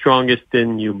would be the strongest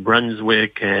in New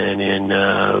Brunswick and in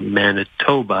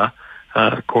Manitoba,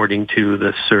 according to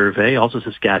the survey. Also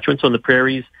Saskatchewan. So on the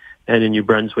prairies and in New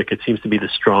Brunswick, it seems to be the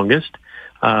strongest.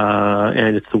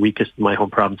 And it's the weakest in my home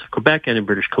province of Quebec and in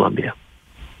British Columbia.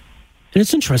 And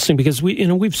it's interesting because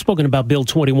we've spoken about Bill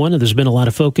 21, and there's been a lot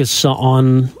of focus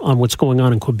on what's going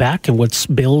on in Quebec and what's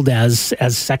billed as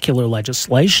secular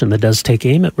legislation that does take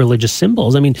aim at religious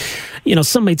symbols. I mean,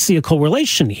 some might see a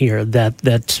correlation here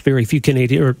that very few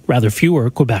Canadian, or rather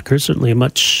fewer Quebecers, certainly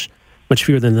much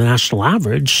fewer than the national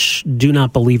average, do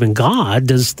not believe in God.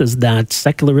 Does that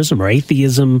secularism or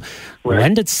atheism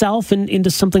lend itself into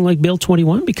something like Bill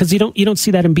 21? Because you don't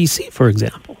see that in BC, for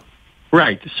example.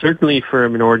 Right. Certainly for a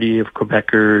minority of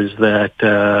Quebecers that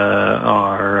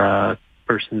are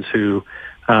persons who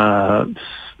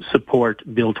support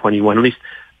Bill 21, at least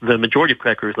the majority of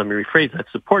Quebecers, let me rephrase that,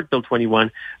 support Bill 21,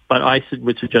 but I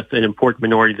would suggest an important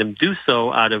minority of them do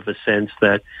so out of a sense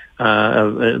that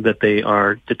that they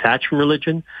are detached from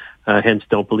religion, hence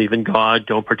don't believe in God,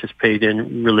 don't participate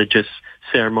in religious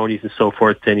ceremonies and so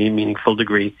forth to any meaningful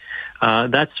degree.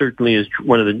 That certainly is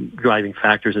one of the driving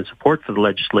factors in support for the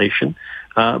legislation.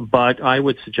 But I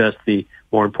would suggest the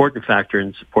more important factor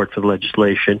in support for the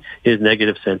legislation is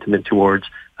negative sentiment towards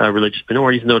religious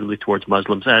minorities, notably towards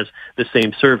Muslims, as the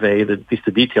same survey, at least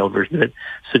the detailed version of it,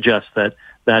 suggests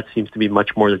that seems to be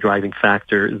much more the driving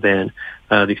factor than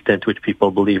the extent to which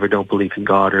people believe or don't believe in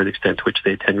God, or the extent to which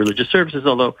they attend religious services,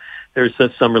 although there's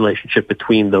some relationship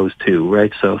between those two,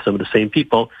 right? So some of the same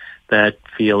people that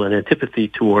feel an antipathy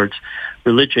towards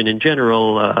religion in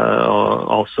general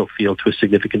also feel to a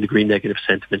significant degree negative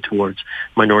sentiment towards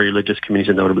minority religious communities,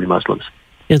 and notably Muslims.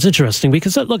 It's interesting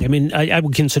because, look, I mean, I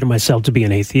would consider myself to be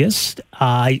an atheist.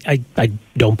 I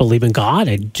don't believe in God.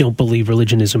 I don't believe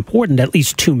religion is important, at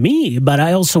least to me, but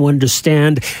I also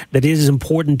understand that it is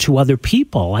important to other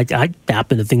people. I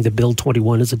happen to think that Bill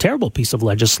 21 is a terrible piece of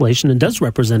legislation and does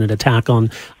represent an attack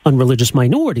on religious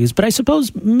minorities. But I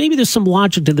suppose maybe there's some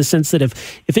logic to the sense that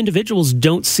if individuals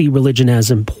don't see religion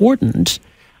as important,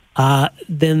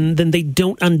 then they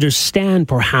don't understand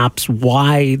perhaps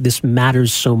why this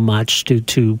matters so much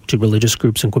to religious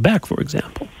groups in Quebec, for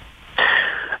example.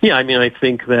 Yeah, I mean, I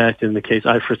think that in the case,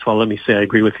 first of all, let me say I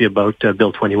agree with you about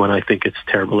Bill 21. I think it's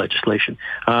terrible legislation.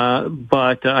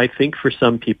 But I think for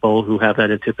some people who have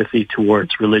that antipathy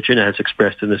towards religion, as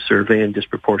expressed in the survey and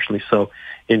disproportionately so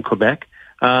in Quebec,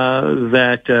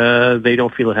 that they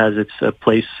don't feel it has its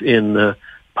place in the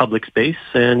public space,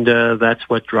 and that's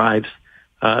what drives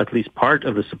at least part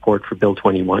of the support for Bill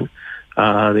 21.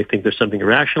 They think there's something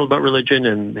irrational about religion,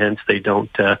 and hence they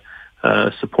don't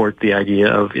support the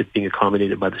idea of it being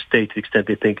accommodated by the state to the extent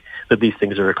they think that these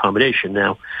things are accommodation.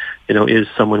 Now, is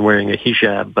someone wearing a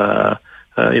hijab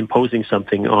imposing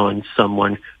something on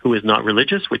someone who is not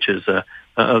religious, which is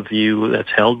a view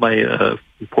that's held by an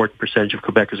important percentage of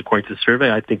Quebecers according to the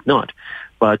survey? I think not.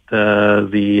 But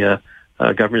the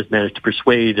government has managed to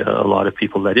persuade a lot of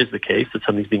people that is the case, that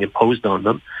something's being imposed on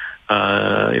them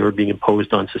or being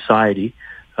imposed on society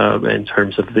in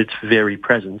terms of its very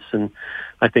presence. And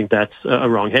I think that's a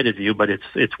wrong-headed view, but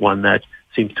it's one that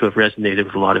seems to have resonated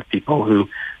with a lot of people who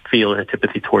feel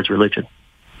antipathy towards religion.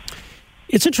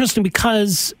 It's interesting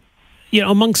because,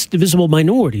 amongst visible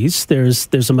minorities,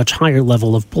 there's a much higher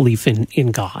level of belief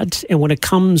in God. And when it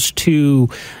comes to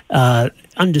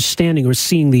understanding or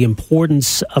seeing the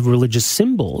importance of religious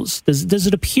symbols, does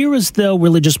it appear as though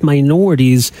religious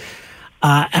minorities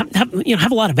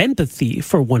have a lot of empathy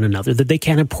for one another, that they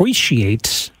can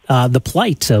appreciate the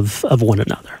plight of one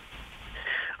another?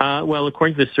 Well,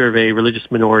 according to the survey, religious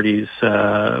minorities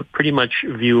pretty much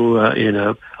view in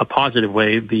a positive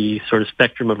way the sort of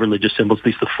spectrum of religious symbols, at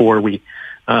least the four we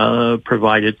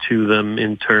provided to them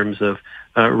in terms of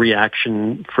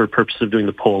reaction for purposes of doing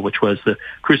the poll, which was the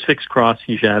crucifix, cross,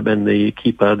 hijab, and the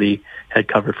kippah, the head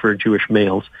cover for Jewish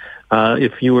males.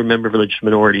 If you were a member of a religious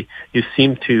minority, you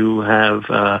seem to have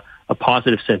a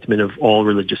positive sentiment of all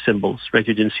religious symbols, right?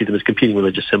 You didn't see them as competing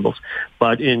religious symbols.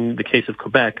 But in the case of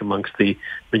Quebec, amongst the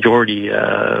majority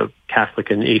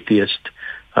Catholic and atheist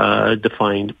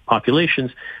defined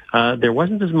populations, there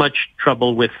wasn't as much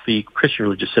trouble with the Christian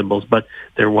religious symbols, but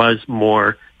there was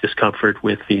more discomfort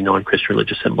with the non-Christian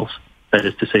religious symbols. That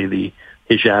is to say, the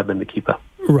hijab and the kippah.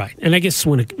 Right. And I guess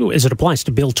as it applies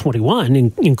to Bill 21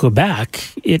 in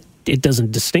Quebec, it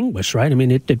doesn't distinguish, right? I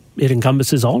mean, it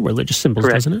encompasses all religious symbols,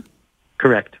 Correct. Doesn't it?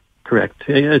 Correct.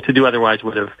 To do otherwise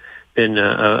would have been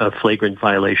a flagrant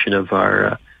violation of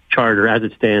our charter. As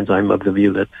it stands, I'm of the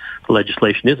view that the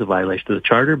legislation is a violation of the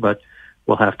charter, but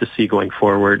we'll have to see going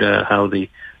forward how the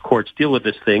courts deal with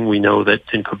this thing. We know that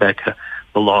in Quebec,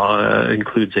 the law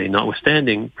includes a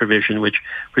notwithstanding provision, which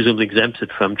presumably exempts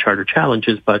it from charter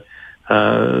challenges. But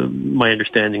my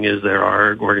understanding is there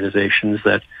are organizations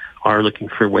that are looking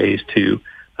for ways to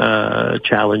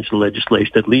challenge the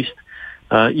legislation, at least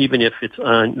even if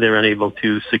they're unable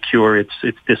to secure its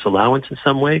disallowance in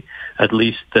some way, at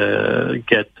least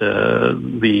get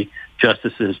the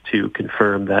justices to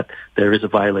confirm that there is a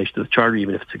violation of the charter,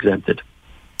 even if it's exempted.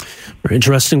 Very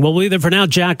interesting. Well, we'll leave it for now,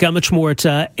 Jack. Much more at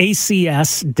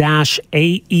acs-aec.ca,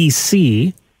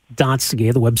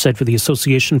 the website for the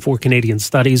Association for Canadian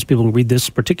Studies. People can read this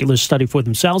particular study for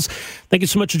themselves. Thank you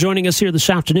so much for joining us here this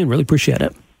afternoon. Really appreciate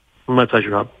it. My pleasure,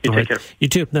 Rob. You take care. You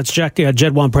too. That's Jack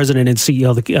Jedwan, President and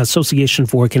CEO of the Association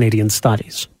for Canadian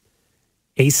Studies.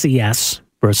 ACS,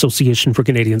 for Association for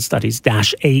Canadian Studies,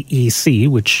 -AEC,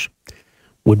 which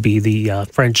would be the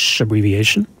French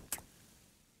abbreviation.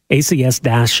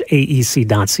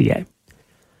 ACS-AEC.ca.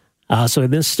 So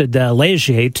enlisted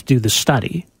Leger to do the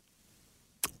study,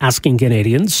 asking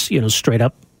Canadians, straight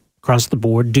up across the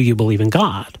board, do you believe in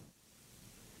God?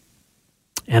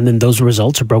 And then those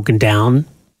results are broken down in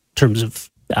terms of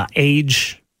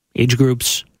age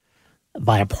groups,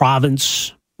 via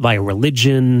province, via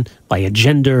religion, via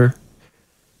gender.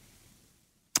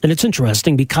 And it's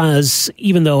interesting because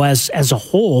even though as a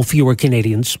whole fewer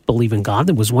Canadians believe in God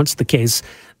than was once the case,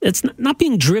 it's not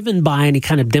being driven by any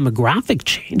kind of demographic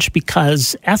change,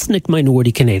 because ethnic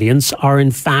minority Canadians are in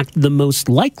fact the most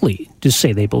likely to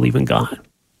say they believe in God.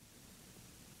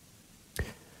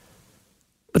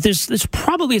 But there's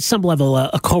probably at some level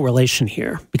a correlation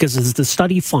here, because as the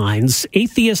study finds,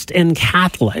 atheists and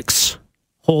Catholics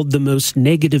hold the most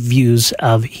negative views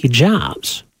of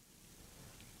hijabs.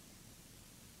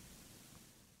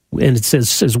 And it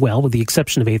says as well, with the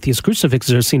exception of atheists,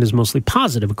 crucifixes are seen as mostly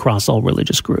positive across all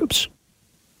religious groups.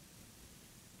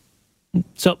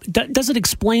 So does it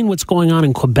explain what's going on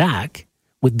in Quebec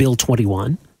with Bill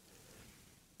 21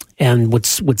 and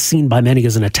what's seen by many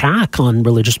as an attack on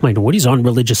religious minorities, on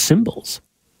religious symbols?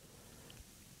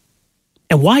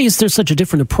 And why is there such a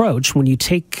different approach when you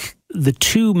take the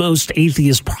two most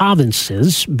atheist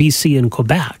provinces, BC and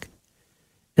Quebec,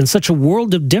 and such a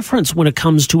world of difference when it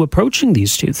comes to approaching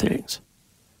these two things?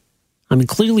 I mean,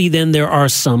 clearly then there are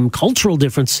some cultural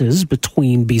differences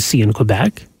between BC and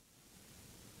Quebec.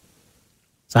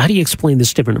 So how do you explain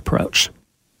this different approach?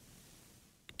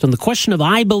 So on the question of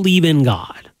I believe in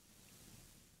God,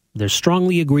 they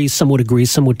strongly agree, some would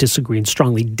disagree, and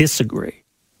strongly disagree.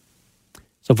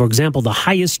 So for example, the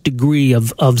highest degree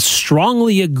of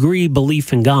strongly agree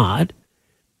belief in God,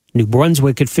 New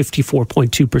Brunswick at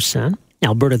 54.2%,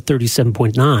 Alberta at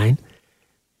 37.9%,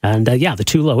 and the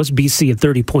two lowest, BC at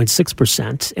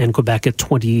 30.6% and Quebec at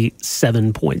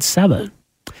 27.7%.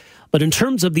 But in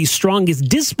terms of the strongest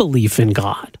disbelief in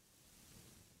God,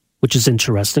 which is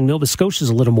interesting, Nova Scotia is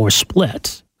a little more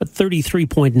split, but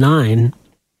 33.9%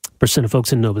 of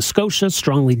folks in Nova Scotia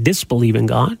strongly disbelieve in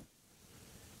God,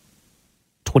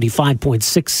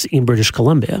 25.6% in British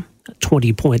Columbia,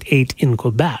 20.8% in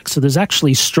Quebec. So there's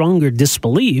actually stronger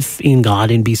disbelief in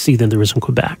God in BC than there is in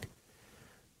Quebec.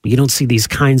 You don't see these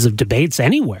kinds of debates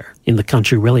anywhere in the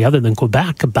country, really, other than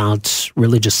Quebec, about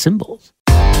religious symbols.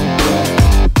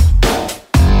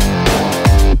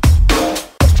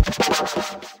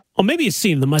 Well, maybe you've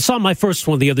seen them. I saw my first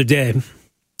one the other day.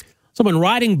 Someone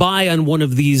riding by on one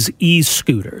of these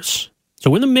e-scooters. So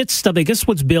we're in the midst of, I guess,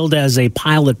 what's billed as a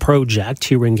pilot project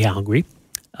here in Calgary.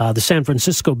 The San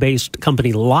Francisco-based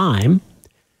company Lime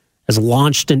has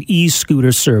launched an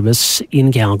e-scooter service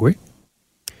in Calgary.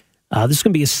 This is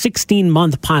going to be a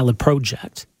 16-month pilot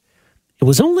project. It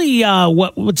was only,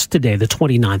 what's today, the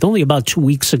 29th, only about 2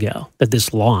 weeks ago that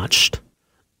this launched.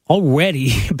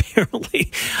 Already,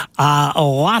 apparently, a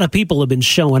lot of people have been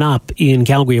showing up in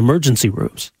Calgary emergency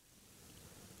rooms.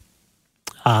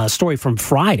 A story from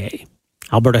Friday.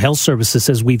 Alberta Health Services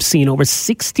says we've seen over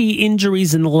 60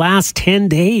 injuries in the last 10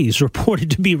 days reported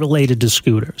to be related to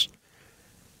scooters.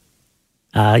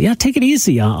 Take it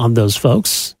easy on those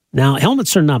folks. Now,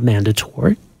 helmets are not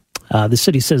mandatory. The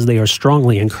city says they are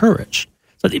strongly encouraged.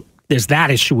 So there's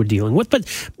that issue we're dealing with. But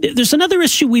there's another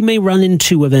issue we may run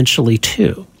into eventually,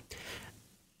 too.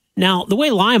 Now, the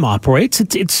way Lime operates,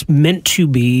 it's meant to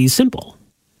be simple.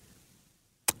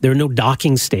 There are no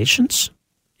docking stations.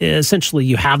 Essentially,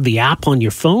 you have the app on your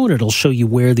phone. It'll show you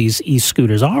where these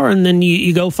e-scooters are, and then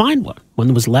you go find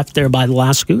one was left there by the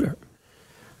last scooter.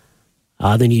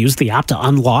 Then you use the app to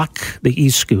unlock the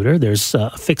e-scooter. There's a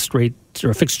fixed rate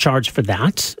or a fixed charge for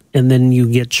that, and then you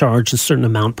get charged a certain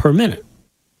amount per minute.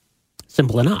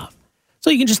 Simple enough.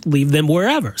 So you can just leave them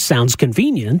wherever. Sounds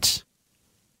convenient,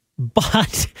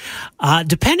 but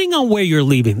depending on where you're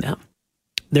leaving them,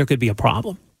 there could be a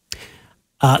problem.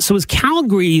 So as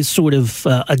Calgary sort of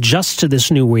adjusts to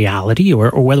this new reality,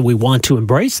 or whether we want to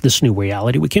embrace this new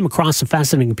reality, we came across a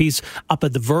fascinating piece up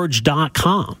at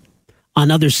TheVerge.com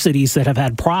on other cities that have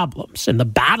had problems and the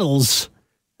battles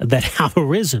that have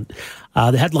arisen.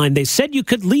 The headline, they said you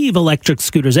could leave electric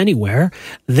scooters anywhere.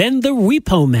 Then the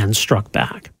repo men struck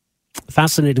back. A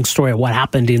fascinating story of what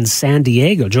happened in San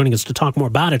Diego. Joining us to talk more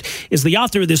about it is the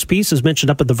author of this piece, as mentioned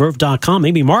up at TheVerve.com.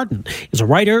 Amy Martin is a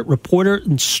writer, reporter,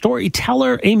 and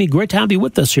storyteller. Amy, great to have you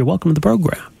with us here. Welcome to the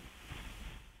program.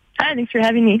 Hi, thanks for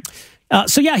having me.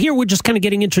 Here we're just kind of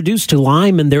getting introduced to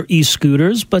Lime and their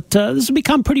e-scooters, but this has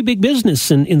become pretty big business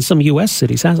in some U.S.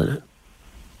 cities, hasn't it?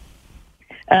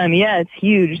 Yeah, it's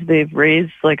huge. They've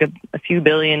raised like a few $1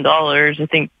 billion. I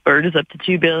think Bird is up to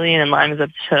 $2 billion and Lime is up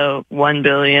to $1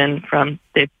 billion.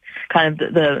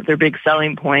 Their big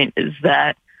selling point is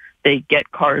that they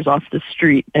get cars off the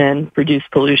street and reduce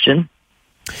pollution.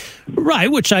 Right,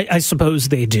 which I suppose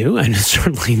they do, and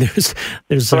certainly there's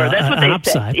an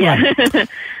upside. Yeah. Right.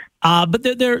 But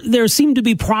there seem to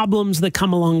be problems that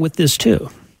come along with this too.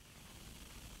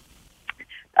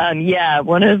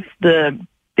 One of the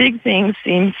big thing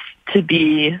seems to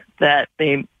be that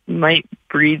they might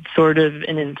breed sort of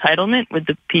an entitlement with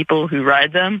the people who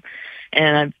ride them.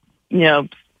 And,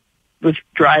 with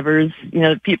drivers,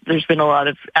 there's been a lot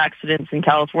of accidents in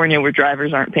California where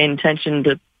drivers aren't paying attention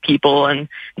to people. And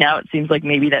now it seems like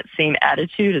maybe that same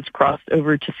attitude has crossed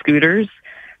over to scooters.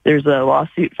 There's a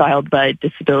lawsuit filed by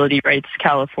Disability Rights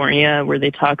California where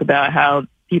they talk about how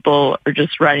people are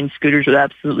just riding scooters with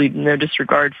absolutely no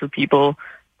disregard for people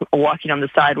walking on the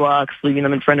sidewalks, leaving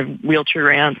them in front of wheelchair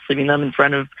ramps, leaving them in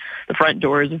front of the front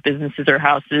doors of businesses or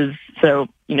houses. So,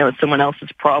 it's someone else's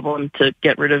problem to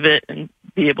get rid of it and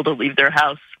be able to leave their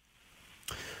house.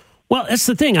 Well, that's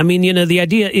the thing. I mean, the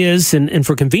idea is, and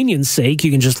for convenience sake, you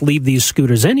can just leave these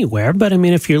scooters anywhere. But I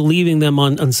mean, if you're leaving them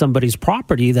on somebody's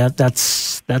property,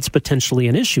 that's potentially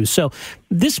an issue. So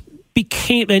this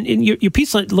became, and your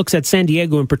piece looks at San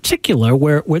Diego in particular,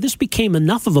 where this became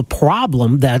enough of a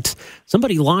problem that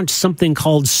somebody launched something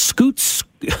called Scoot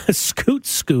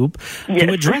Scoop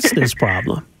to address this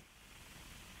problem.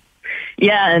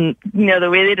 Yeah, and the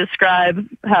way they describe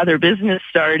how their business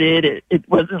started, it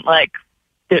wasn't like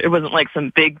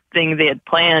some big thing they had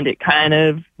planned. It kind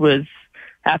of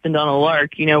happened on a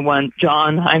lark. When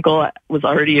John Heinkel was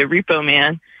already a repo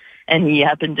man, and he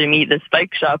happened to meet this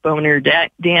bike shop owner,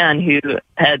 Dan, who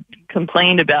had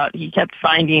complained about he kept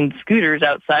finding scooters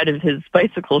outside of his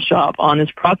bicycle shop on his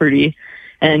property.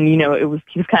 And, he was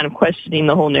kind of questioning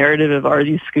the whole narrative of, are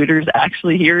these scooters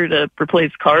actually here to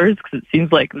replace cars? Because it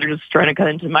seems like they're just trying to cut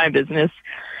into my business.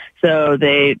 So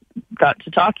they got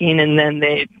to talking, and then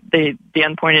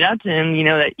Dan pointed out to him,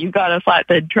 that you've got a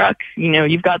flatbed truck,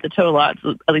 you've got the tow lots,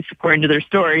 at least according to their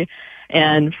story.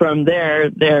 And from there,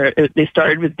 they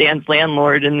started with Dan's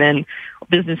landlord, and then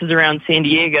businesses around San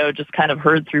Diego just kind of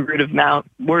heard through word of mouth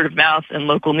and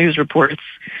local news reports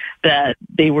that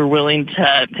they were willing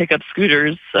to pick up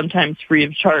scooters, sometimes free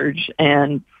of charge.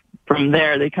 And from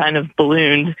there, they kind of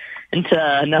ballooned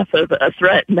into enough of a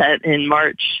threat that in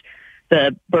March,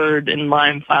 the Bird and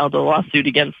Lime filed a lawsuit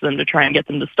against them to try and get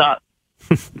them to stop.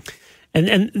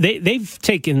 And they've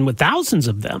taken with thousands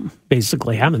of them,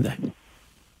 basically, haven't they?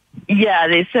 Yeah,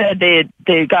 they said they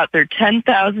got their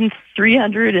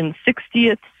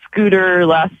 10,360th scooter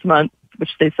last month,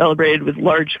 which they celebrated with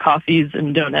large coffees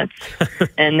and donuts.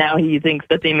 And now he thinks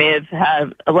that they may have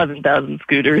had 11,000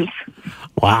 scooters.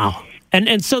 Wow.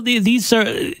 And so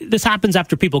this happens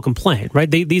after people complain,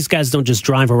 right? These guys don't just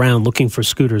drive around looking for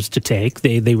scooters to take.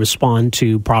 They respond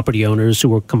to property owners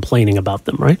who are complaining about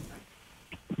them, right?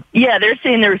 Yeah, they're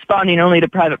saying they're responding only to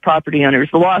private property owners.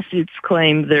 The lawsuits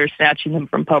claim they're snatching them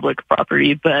from public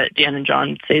property, but Dan and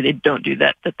John say they don't do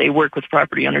that they work with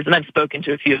property owners. And I've spoken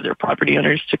to a few of their property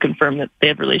owners to confirm that they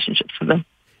have relationships with them.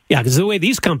 Yeah, because the way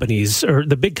these companies, or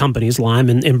the big companies, Lime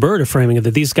and Bird, are framing it,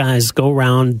 that these guys go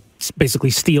around, basically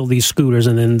steal these scooters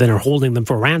and then are holding them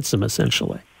for ransom,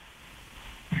 essentially.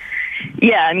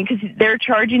 Yeah, I mean, because they're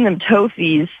charging them tow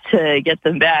fees to get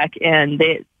them back, and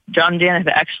John and Dan have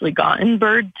actually gotten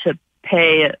Bird to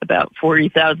pay about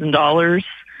 $40,000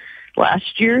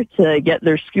 last year to get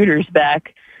their scooters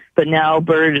back. But now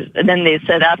Bird, and then they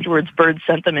said afterwards Bird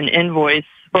sent them an invoice,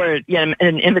 an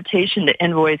invitation to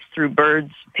invoice through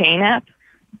Bird's paying app,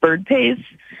 Bird Pays.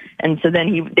 And so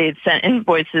then they had sent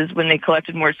invoices when they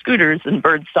collected more scooters, and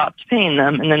Bird stopped paying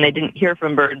them, and then they didn't hear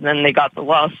from Bird, and then they got the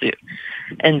lawsuit.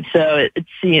 And so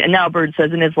and now Bird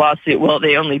says in his lawsuit, well,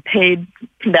 they only paid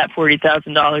that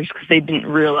 $40,000 because they didn't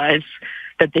realize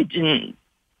that they didn't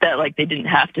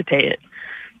have to pay it.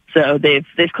 So they've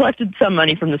collected some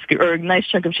money from the or a nice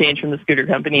chunk of change from the scooter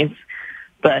companies,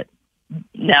 but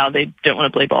now they don't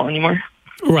want to play ball anymore.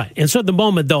 Right. And so at the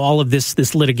moment, though, all of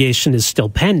this litigation is still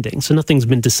pending, so nothing's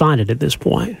been decided at this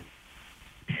point.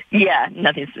 Yeah,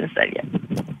 nothing's been decided yet.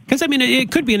 Because, I mean,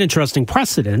 it could be an interesting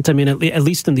precedent. I mean, at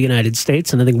least in the United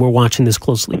States, and I think we're watching this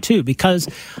closely, too, because,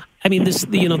 I mean,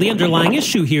 the underlying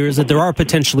issue here is that there are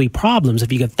potentially problems.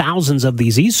 If you get thousands of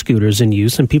these e-scooters in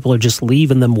use and people are just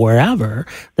leaving them wherever,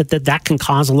 that can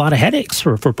cause a lot of headaches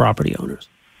for property owners.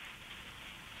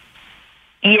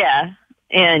 Yeah.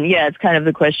 And, yeah, it's kind of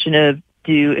the question of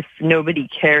if nobody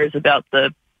cares about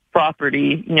the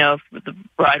property, if the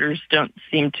riders don't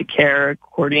seem to care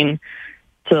according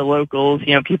to the locals,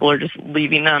 people are just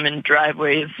leaving them in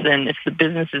driveways, and if the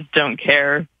businesses don't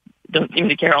seem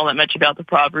to care all that much about the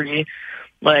property,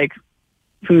 what's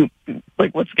going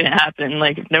to happen?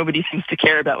 Like, if nobody seems to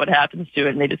care about what happens to it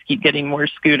and they just keep getting more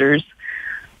scooters.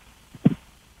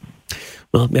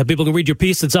 Well, yeah, people can read your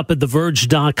piece. It's up at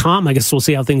TheVerge.com. I guess we'll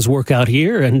see how things work out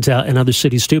here and in other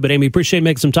cities too. But Amy, appreciate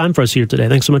making some time for us here today.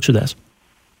 Thanks so much for this.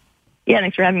 Yeah,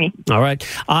 thanks for having me. All right.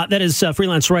 That is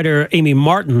freelance writer Amy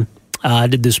Martin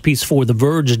did this piece for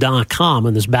TheVerge.com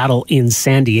on this battle in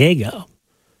San Diego.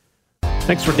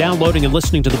 Thanks for downloading and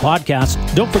listening to the podcast.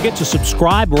 Don't forget to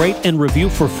subscribe, rate, and review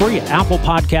for free at Apple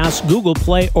Podcasts, Google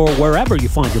Play, or wherever you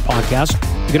find your podcast.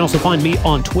 You can also find me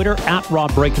on Twitter at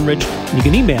Rob Breckenridge, and you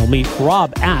can email me,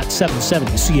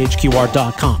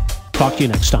 rob@770chqr.com. Talk to you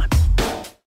next time.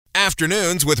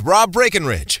 Afternoons with Rob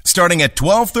Breckenridge, starting at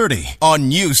 12:30 on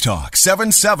News Talk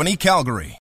 770 Calgary.